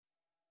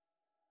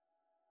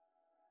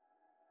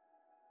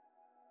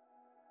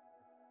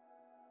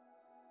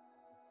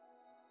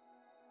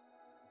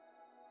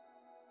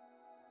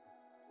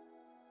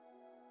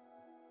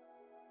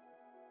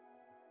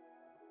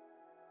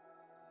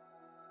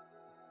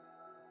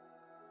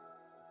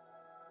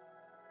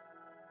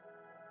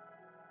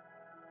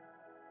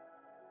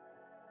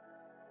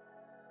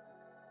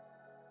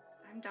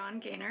Dawn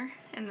Gaynor,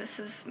 and this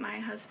is my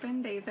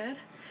husband, David.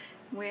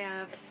 We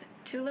have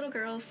two little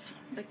girls,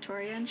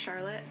 Victoria and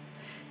Charlotte.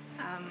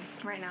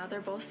 Right now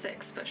they're both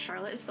 6, but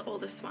Charlotte is the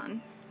oldest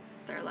one.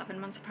 They're 11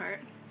 months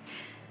apart.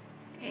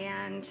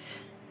 And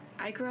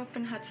I grew up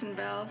in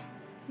Hudsonville,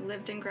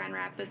 lived in Grand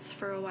Rapids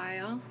for a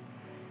while,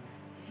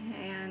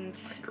 and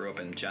I grew up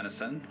in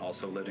Jenison,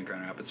 also lived in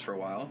Grand Rapids for a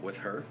while with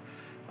her.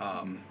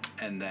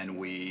 And then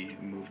we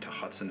moved to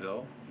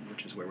Hudsonville,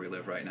 which is where we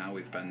live right now.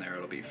 We've been there,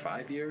 it'll be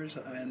 5 years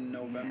in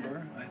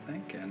November, I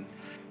think. And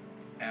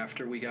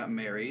after we got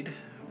married,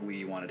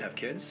 we wanted to have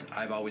kids.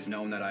 I've always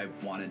known that I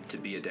wanted to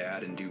be a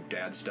dad and do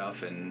dad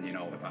stuff and,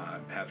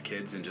 have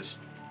kids and just,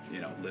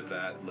 live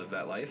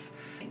that life.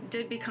 I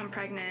did become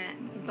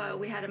pregnant, but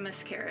we had a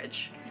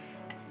miscarriage.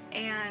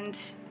 And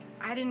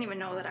I didn't even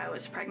know that I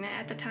was pregnant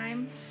at the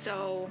time,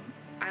 so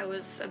I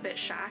was a bit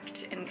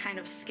shocked and kind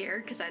of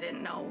scared because I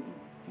didn't know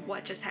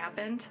what just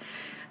happened.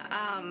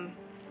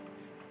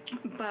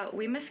 But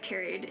we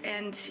miscarried,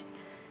 and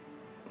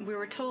we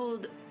were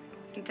told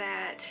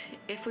that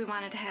if we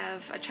wanted to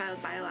have a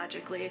child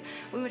biologically,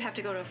 we would have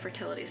to go to a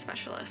fertility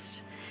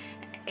specialist.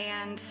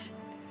 And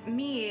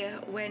me,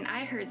 when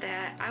I heard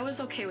that, I was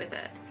okay with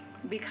it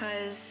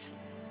because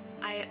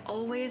I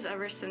always,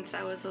 ever since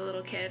I was a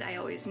little kid, I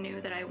always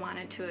knew that I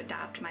wanted to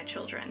adopt my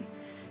children.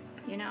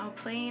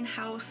 Playing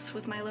house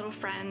with my little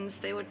friends,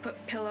 they would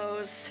put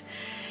pillows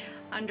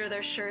under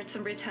their shirts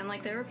and pretend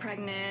like they were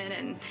pregnant,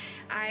 and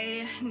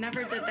I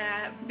never did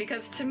that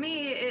because to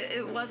me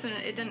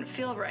it didn't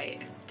feel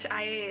right.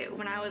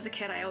 When I was a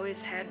kid, I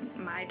always had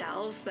my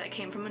dolls that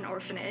came from an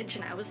orphanage,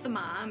 and I was the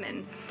mom,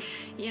 and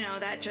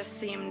that just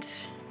seemed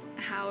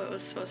how it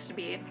was supposed to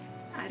be.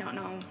 I don't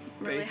know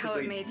really Basically, how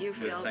it made you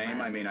feel. The same.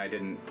 I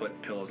didn't put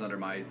pillows under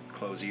my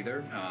clothes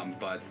either,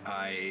 but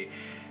I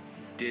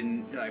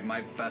didn't.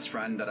 My best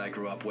friend that I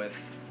grew up with,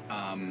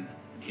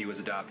 he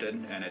was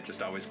adopted, and it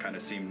just always kind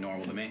of seemed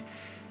normal to me.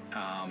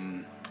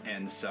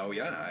 And so,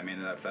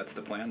 if that's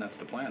the plan, that's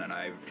the plan. And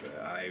I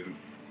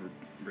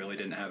really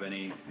didn't have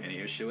any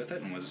issue with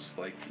it, and was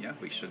like,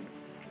 we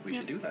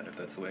should do that if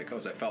that's the way it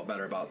goes. I felt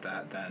better about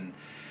that than,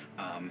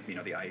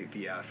 the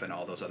IVF and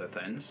all those other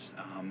things.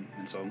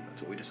 And so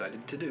that's what we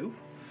decided to do.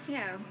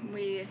 Yeah,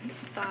 we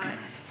thought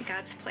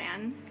God's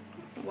plan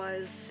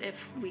was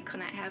if we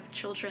couldn't have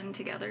children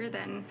together,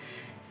 then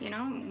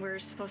we're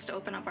supposed to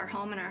open up our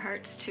home and our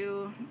hearts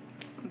to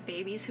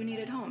babies who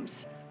needed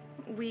homes.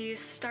 We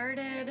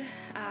started,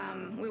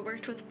 we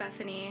worked with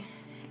Bethany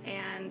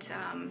and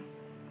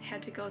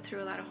had to go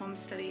through a lot of home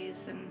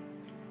studies and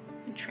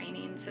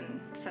trainings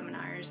and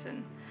seminars,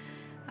 and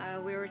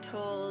we were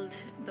told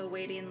the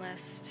waiting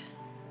list,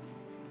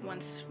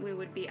 once we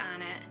would be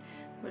on it,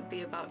 would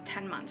be about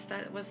 10 months.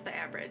 That was the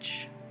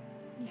average.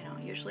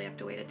 Usually have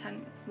to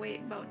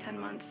wait about 10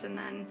 months, and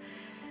then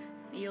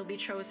you'll be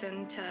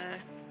chosen to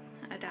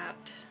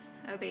adopt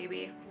a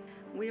baby.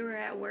 We were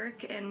at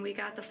work and we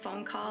got the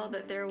phone call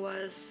that there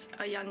was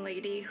a young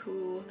lady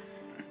who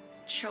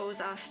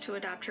chose us to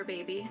adopt her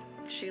baby.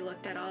 She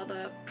looked at all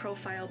the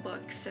profile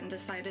books and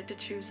decided to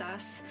choose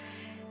us,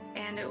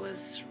 and it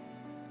was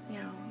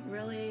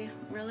really,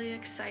 really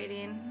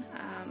exciting.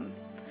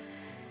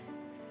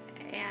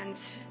 And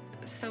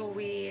so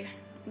we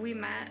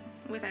met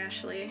with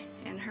Ashley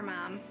and her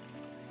mom.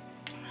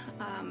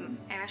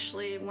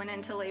 Ashley went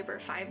into labor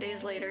 5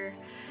 days later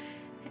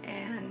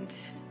and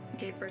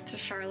gave birth to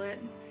Charlotte.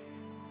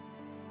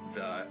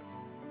 The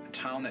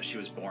town that she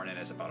was born in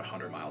is about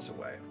 100 miles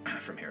away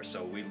from here.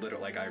 So we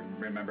literally, I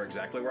remember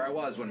exactly where I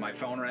was when my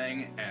phone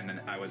rang, and then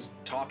I was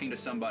talking to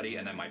somebody,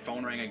 and then my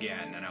phone rang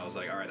again, and I was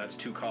like, all right, that's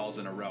 2 calls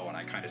in a row, and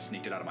I kind of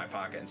sneaked it out of my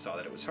pocket and saw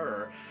that it was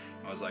her.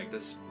 I was like,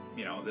 this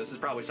is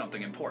probably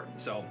something important.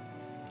 So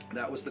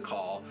that was the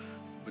call.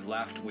 We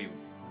left.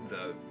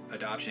 The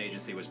adoption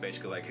agency was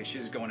basically like, hey,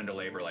 she's going into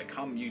labor, like,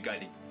 come, you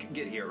got to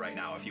get here right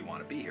now if you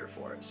want to be here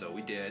for it. So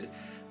we did.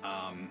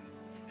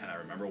 And I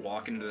remember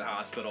walking into the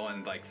hospital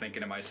and like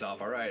thinking to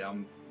myself, all right,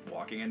 I'm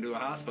walking into a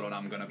hospital and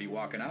I'm going to be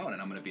walking out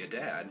and I'm going to be a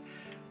dad.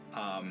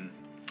 And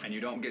you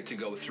don't get to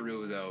go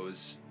through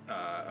those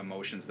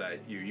emotions that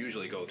you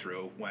usually go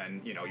through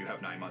when, you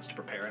have 9 months to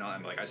prepare. And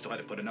I'm like, I still had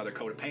to put another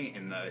coat of paint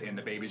in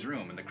the baby's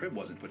room, and the crib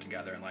wasn't put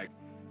together, and like,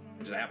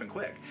 it just happened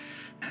quick.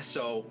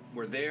 So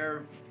we're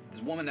there.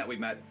 This woman that we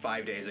met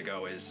 5 days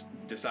ago is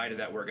decided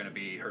that we're going to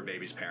be her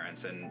baby's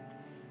parents, and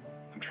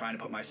I'm trying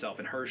to put myself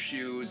in her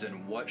shoes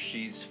and what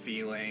she's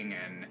feeling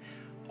and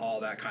all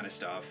that kind of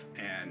stuff.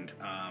 And,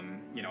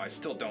 I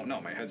still don't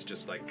know. My head's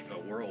just like a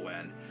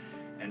whirlwind.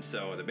 And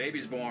so the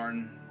baby's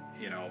born,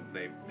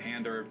 they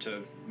hand her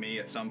to me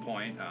at some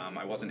point.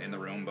 I wasn't in the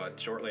room, but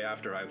shortly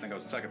after, I think I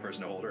was the second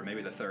person to hold her,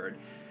 maybe the third.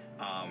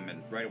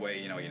 And right away,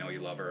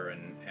 you love her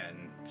and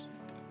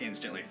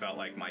instantly felt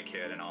like my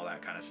kid and all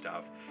that kind of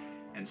stuff.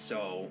 And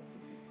so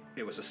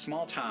it was a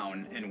small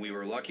town, and we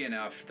were lucky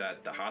enough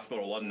that the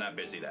hospital wasn't that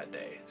busy that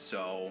day.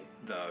 So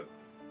the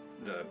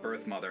the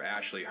birth mother,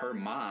 Ashley, her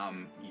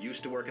mom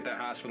used to work at that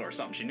hospital or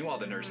something. She knew all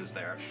the nurses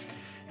there.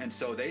 And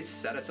so they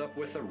set us up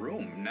with a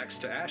room next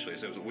to Ashley.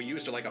 So we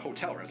used it like a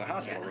hotel room. It was a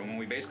hospital room, and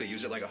we basically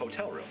used it like a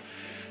hotel room.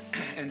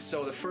 And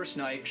so the first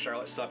night,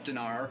 Charlotte slept in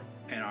our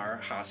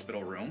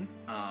hospital room,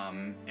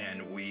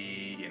 and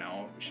we,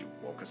 she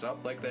woke us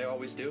up like they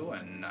always do,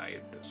 and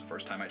it was the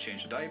first time I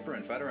changed a diaper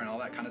and fed her and all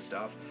that kind of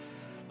stuff.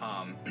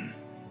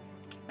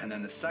 And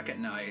then the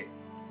second night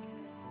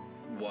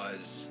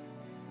was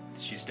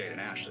she stayed in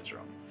Ashley's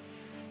room,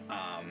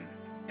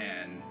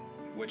 and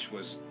which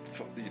was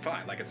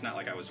fine. Like, it's not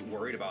like I was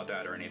worried about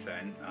that or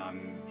anything,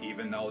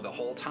 even though the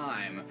whole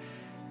time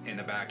in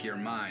the back of your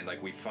mind,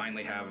 like, we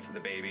finally have the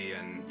baby,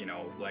 and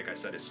like I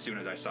said, as soon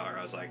as I saw her,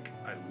 I was like,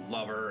 I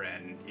love her,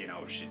 and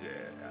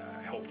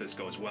I hope this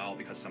goes well,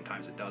 because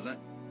sometimes it doesn't.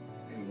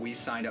 We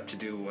signed up to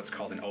do what's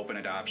called an open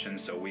adoption,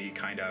 so we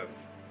kind of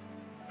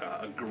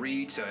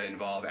agree to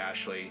involve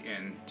Ashley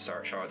in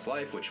Charlotte's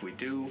life, which we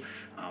do,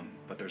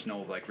 but there's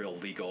no like real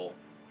legal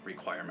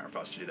requirement for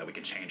us to do that. We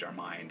can change our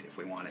mind if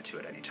we wanted to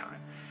at any time.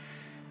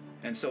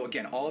 And so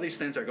again, all these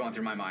things are going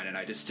through my mind, and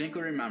I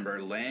distinctly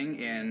remember laying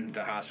in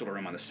the hospital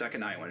room on the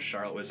second night when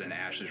Charlotte was in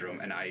Ashley's room,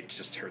 and I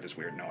just heard this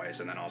weird noise,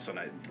 and then all of a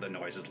sudden the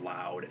noise is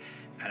loud,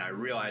 and I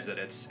realized that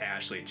it's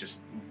Ashley just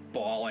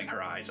bawling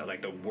her eyes out,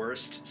 like the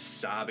worst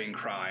sobbing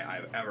cry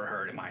I've ever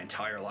heard in my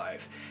entire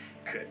life.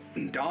 And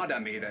it dawned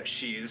on me that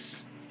she's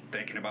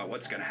thinking about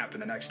what's going to happen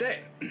the next day,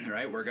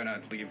 right? We're going to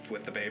leave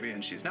with the baby,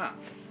 and she's not.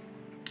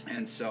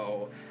 And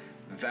so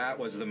that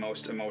was the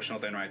most emotional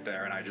thing right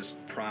there, and I just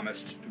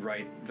promised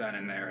right then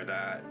and there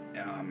that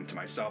to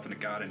myself and to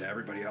God and to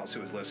everybody else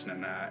who was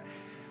listening that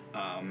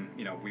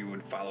we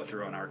would follow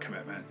through on our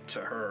commitment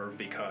to her,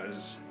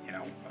 because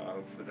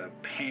of the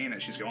pain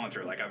that she's going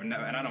through. Like, I've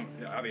never, and I don't,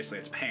 obviously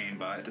it's pain,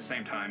 but at the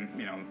same time,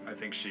 I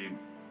think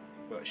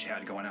what she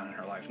had going on in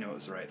her life knew it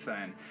was the right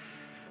thing.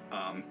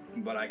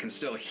 But I can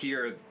still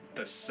hear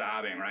the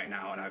sobbing right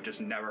now, and I've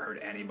just never heard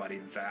anybody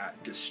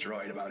that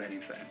destroyed about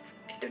anything.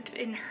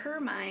 In her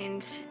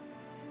mind,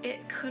 it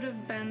could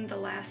have been the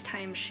last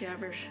time she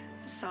ever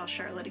saw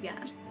Charlotte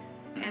again.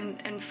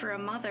 And for a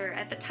mother,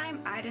 at the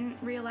time, I didn't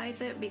realize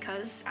it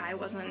because I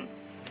wasn't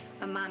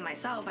a mom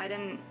myself. I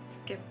didn't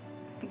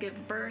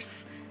give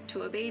birth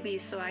to a baby,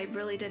 so I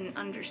really didn't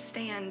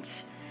understand.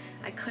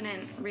 I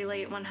couldn't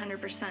relate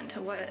 100%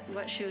 to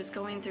what she was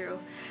going through.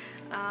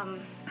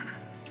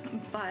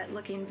 But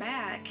looking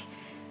back,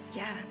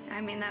 yeah,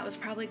 I mean, that was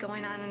probably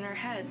going on in her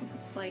head.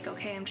 Like,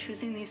 okay, I'm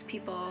choosing these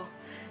people,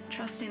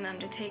 trusting them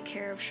to take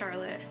care of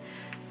Charlotte,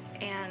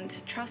 and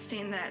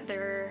trusting that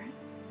they're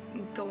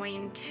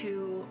going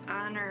to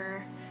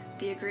honor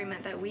the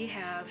agreement that we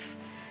have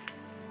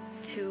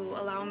to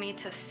allow me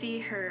to see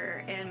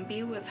her and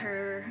be with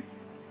her.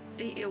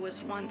 It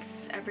was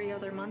once every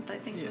other month, I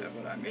think,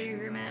 was the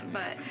agreement.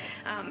 But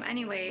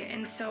anyway,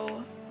 and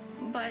so,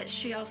 but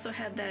she also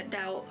had that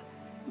doubt,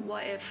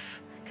 what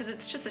if, because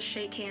it's just a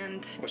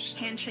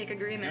handshake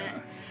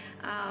agreement,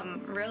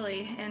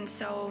 really. And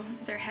so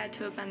there had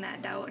to have been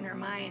that doubt in her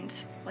mind,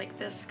 like,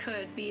 this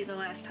could be the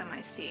last time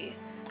I see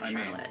Charlotte.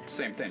 I mean,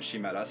 same thing. She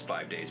met us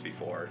 5 days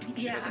before.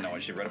 She doesn't know,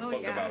 and she read a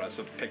book about us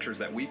of pictures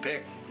that we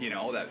picked,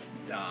 that,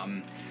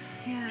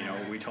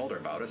 we told her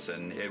about us.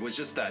 And it was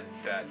just that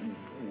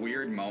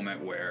weird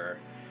moment where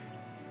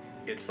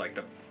it's like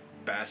the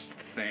best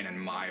thing in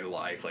my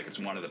life. Like, it's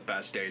one of the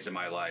best days of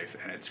my life,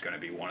 and it's going to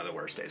be one of the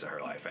worst days of her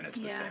life, and it's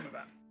the same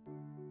event.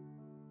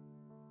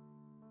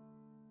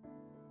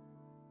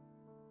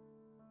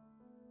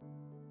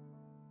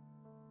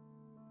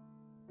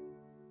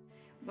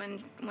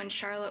 When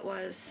Charlotte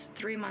was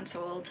 3 months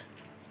old,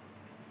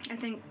 I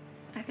think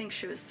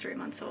she was 3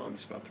 months old. It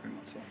was about 3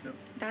 months old, yep.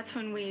 That's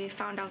when we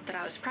found out that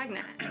I was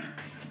pregnant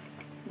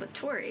with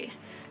Tori.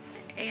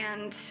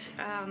 And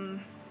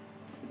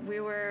we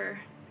were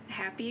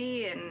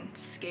happy and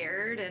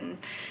scared, and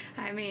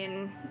I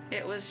mean,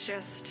 it was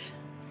just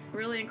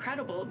really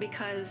incredible,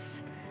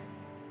 because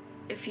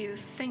if you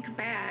think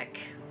back,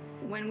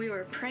 when we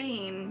were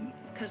praying,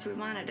 because we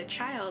wanted a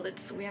child,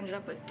 we ended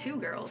up with 2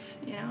 girls,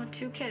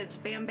 2 kids,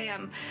 bam,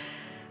 bam,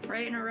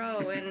 right in a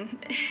row,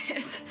 and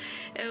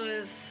it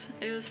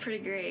was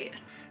pretty great.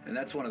 And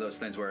that's one of those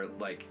things where,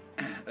 like,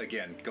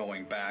 again,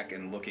 going back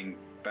and looking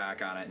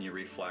back on it, and you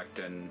reflect,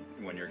 and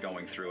when you're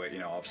going through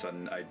it, all of a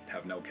sudden I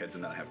have no kids,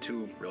 and then I have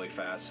 2 really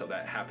fast, so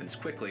that happens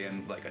quickly,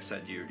 and like I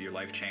said, your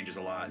life changes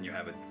a lot, and you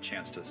have a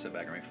chance to sit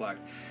back and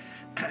reflect.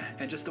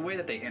 And just the way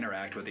that they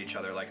interact with each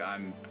other, like,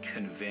 I'm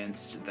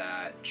convinced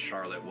that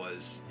Charlotte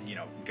was,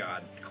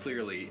 God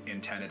clearly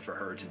intended for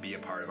her to be a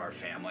part of our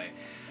family.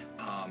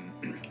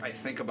 I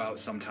think about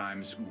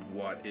sometimes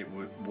what it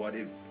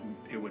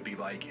would be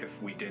like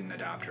if we didn't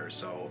adopt her.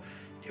 So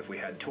if we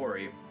had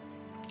Tori,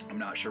 I'm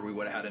not sure we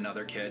would have had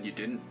another kid.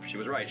 She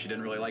was right. She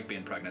didn't really like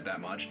being pregnant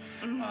that much.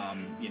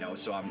 Mm-hmm.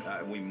 So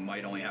we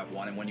might only have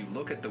one. And when you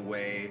look at the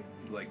way,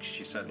 like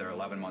she said, they're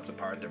 11 months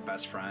apart, they're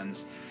best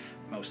friends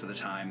most of the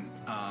time.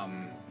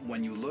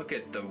 When you look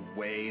at the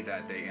way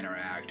that they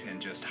interact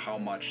and just how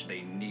much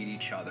they need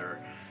each other,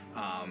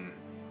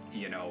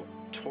 you know,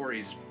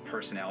 Tori's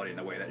personality and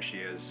the way that she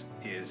is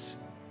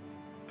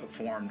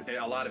formed.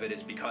 A lot of it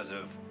is because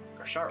of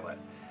Charlotte.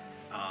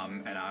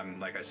 And I'm,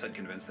 like I said,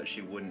 convinced that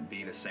she wouldn't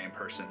be the same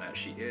person that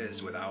she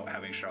is without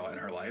having Charlotte in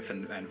her life,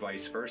 and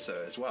vice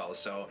versa as well.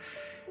 So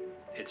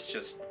it's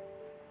just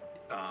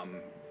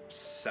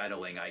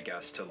settling, I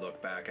guess, to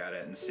look back at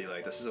it and see,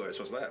 like, this is the way it's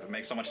supposed to be. It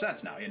makes so much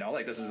sense now, you know,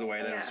 like, this is the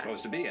way that it's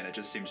supposed to be, and it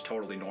just seems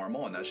totally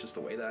normal, and that's just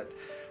the way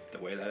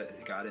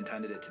that God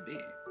intended it to be.